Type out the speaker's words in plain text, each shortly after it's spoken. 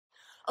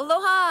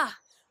Aloha!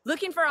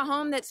 Looking for a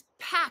home that's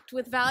packed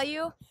with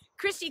value?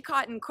 Kristi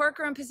Cotton,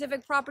 Corker and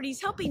Pacific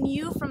Properties, helping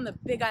you from the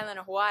Big Island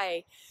of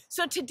Hawaii.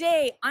 So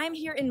today, I'm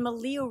here in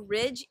Malio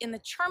Ridge in the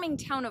charming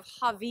town of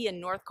Hawi in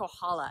North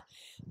Kohala.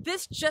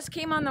 This just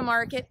came on the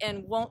market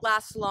and won't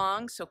last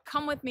long, so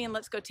come with me and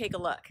let's go take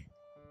a look.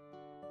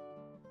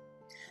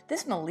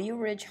 This Malio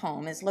Ridge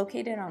home is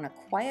located on a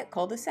quiet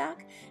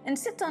cul-de-sac and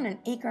sits on an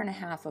 1.5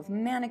 acres of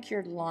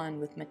manicured lawn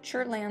with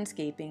mature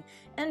landscaping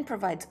and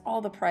provides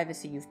all the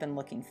privacy you've been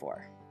looking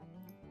for.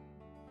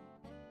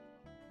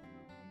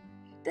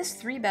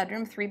 This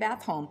 3-bedroom,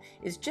 3-bath home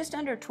is just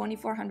under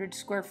 2,400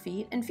 square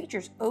feet and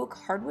features oak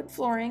hardwood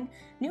flooring,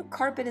 new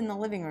carpet in the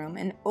living room,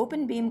 and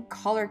open beam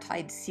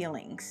collar-tied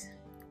ceilings.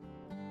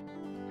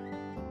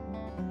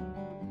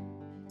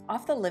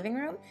 Off the living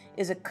room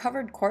is a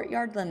covered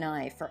courtyard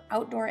lanai for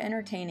outdoor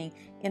entertaining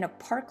in a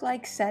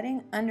park-like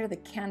setting under the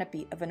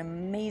canopy of an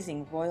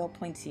amazing royal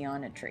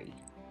poinciana tree.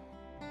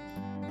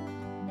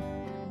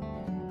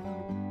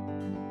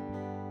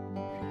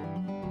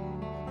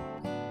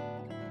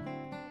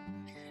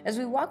 As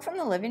we walk from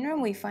the living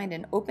room, we find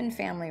an open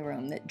family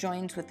room that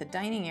joins with the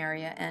dining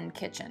area and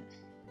kitchen.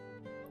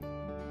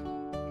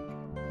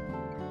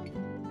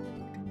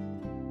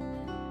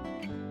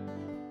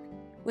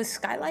 With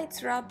skylights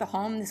throughout the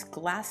home, this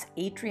glass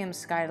atrium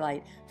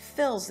skylight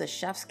fills the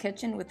chef's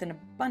kitchen with an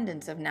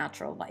abundance of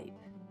natural light.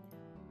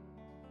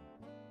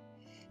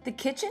 The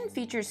kitchen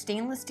features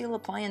stainless steel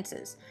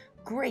appliances,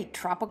 great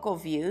tropical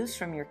views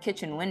from your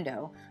kitchen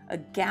window, a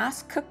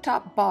gas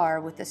cooktop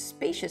bar with a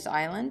spacious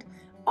island,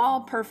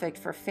 all perfect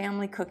for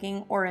family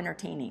cooking or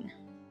entertaining.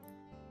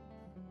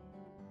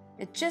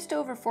 At just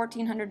over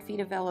 1,400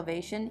 feet of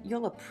elevation,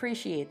 you'll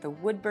appreciate the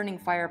wood-burning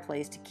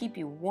fireplace to keep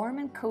you warm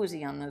and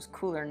cozy on those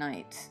cooler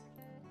nights.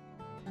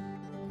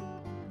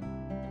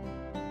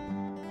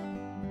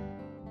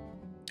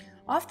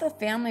 Off the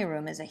family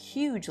room is a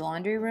huge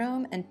laundry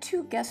room and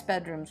 2 guest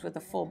bedrooms with a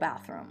full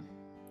bathroom.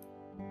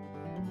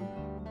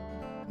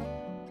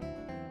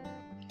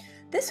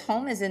 This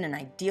home is in an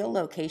ideal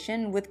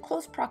location with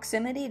close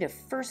proximity to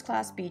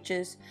first-class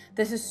beaches,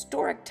 the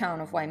historic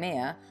town of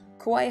Waimea,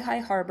 Kauai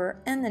Harbor,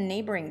 and the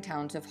neighboring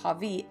towns of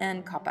Hawi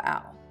and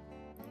Kapa'au.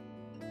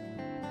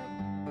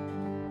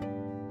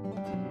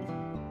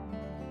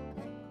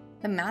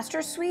 The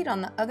master suite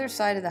on the other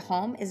side of the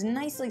home is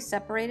nicely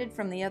separated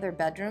from the other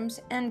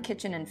bedrooms and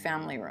kitchen and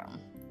family room.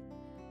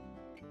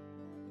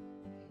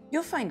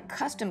 You'll find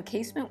custom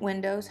casement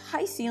windows,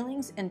 high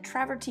ceilings, and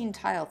travertine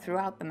tile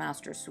throughout the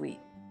master suite.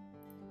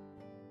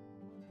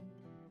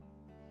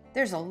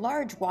 There's a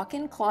large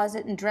walk-in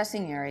closet and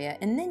dressing area,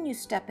 and then you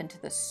step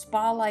into the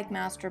spa-like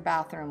master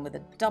bathroom with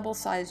a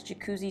double-sized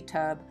jacuzzi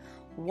tub,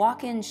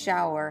 walk-in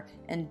shower,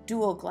 and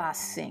dual glass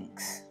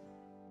sinks.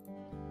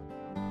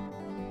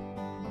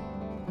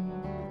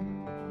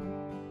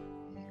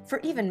 For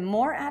even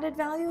more added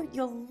value,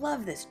 you'll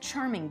love this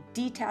charming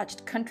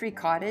detached country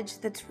cottage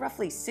that's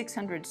roughly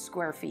 600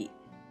 square feet.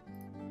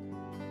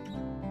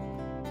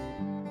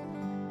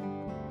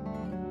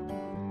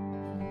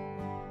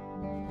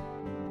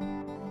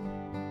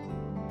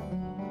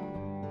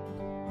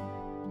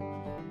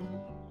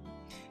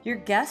 Your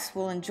guests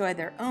will enjoy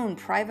their own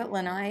private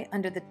lanai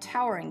under the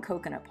towering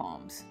coconut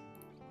palms.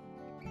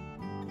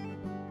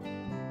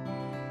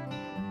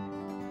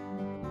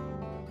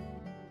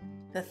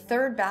 The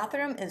 3rd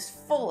bathroom is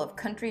full of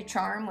country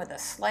charm with a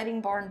sliding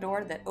barn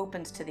door that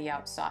opens to the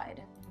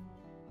outside.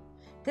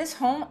 This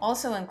home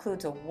also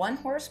includes a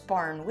 1-horse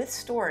barn with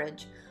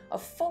storage, a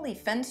fully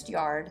fenced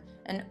yard,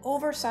 an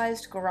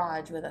oversized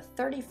garage with a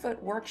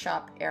 30-foot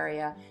workshop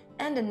area,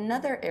 and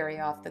another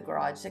area off the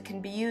garage that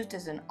can be used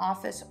as an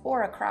office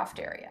or a craft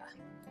area.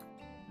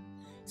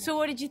 So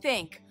what did you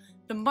think?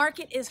 The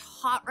market is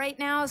hot right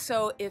now,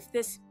 so if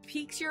this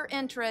piques your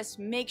interest,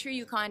 make sure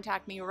you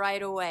contact me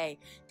right away.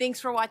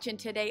 Thanks for watching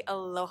today.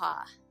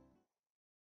 Aloha.